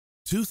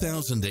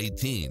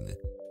2018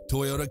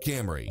 Toyota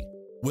Camry.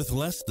 With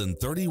less than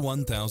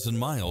 31,000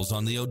 miles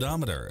on the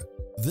odometer,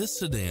 this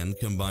sedan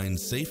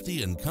combines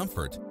safety and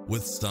comfort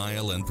with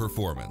style and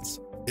performance.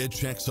 It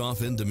checks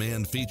off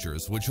in-demand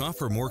features which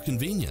offer more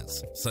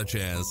convenience, such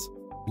as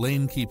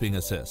lane keeping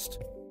assist,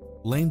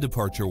 lane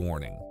departure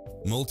warning,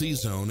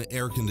 multi-zone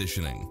air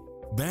conditioning,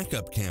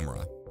 backup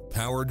camera,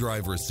 power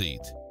driver's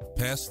seat,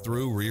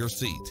 pass-through rear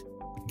seat,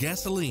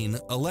 gasoline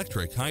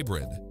electric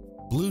hybrid,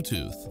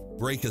 Bluetooth,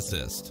 brake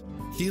assist,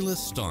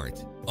 keyless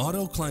start,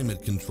 auto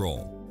climate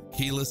control,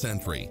 keyless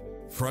entry,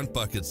 front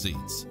bucket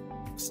seats,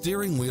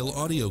 steering wheel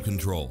audio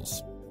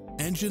controls,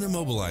 engine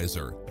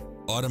immobilizer,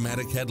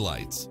 automatic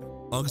headlights,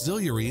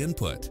 auxiliary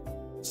input,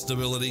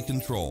 stability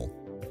control,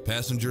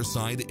 passenger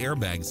side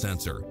airbag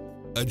sensor,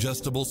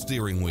 adjustable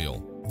steering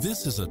wheel.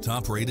 This is a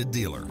top-rated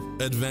dealer.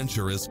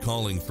 Adventure is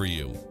calling for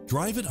you.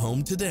 Drive it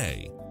home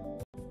today.